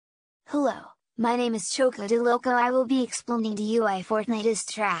Hello, my name is Choco de Loco. I will be explaining to you why Fortnite is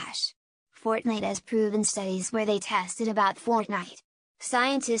trash. Fortnite has proven studies where they tested about Fortnite.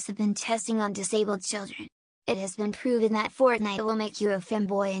 Scientists have been testing on disabled children. It has been proven that Fortnite will make you a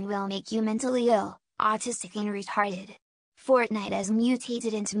femboy and will make you mentally ill, autistic and retarded. Fortnite has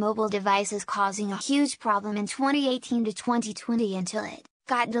mutated into mobile devices, causing a huge problem in 2018 to 2020 until it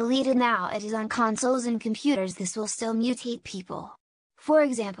got deleted. Now it is on consoles and computers. This will still mutate people. For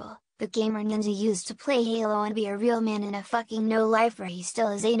example, the gamer Ninja used to play Halo and be a real man in a fucking no-lifer. He still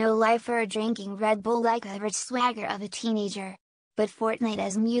is a no-lifer, drinking Red Bull like a rich swagger of a teenager. But Fortnite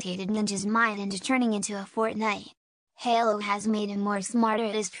has mutated Ninja's mind into turning into a Fortnite. Halo has made him more smarter.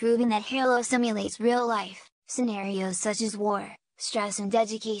 It is proven that Halo simulates real life scenarios such as war, stress and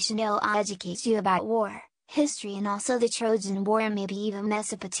education. It educates you about war, history and also the Trojan War and maybe even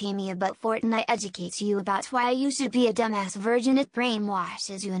Mesopotamia, but Fortnite educates you about why you should be a dumbass virgin. It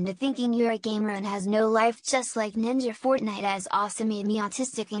brainwashes you into thinking you're a gamer and has no life, just like Ninja. Fortnite has also made me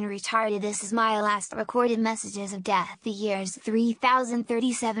autistic and retarded. This is my last recorded messages of death. The year's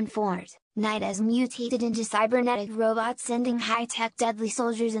 3037. Fortnite has mutated into cybernetic robots sending high-tech deadly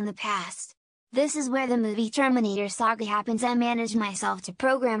soldiers in the past. This is where the movie Terminator saga happens. I managed myself to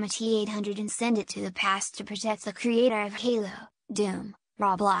program a T-800 and send it to the past to protect the creator of Halo, Doom,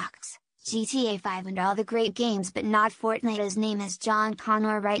 Roblox, GTA 5 and all the great games, but not Fortnite. His name is John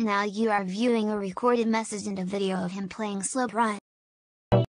Connor. Right now you are viewing a recorded message and a video of him playing Slow Run.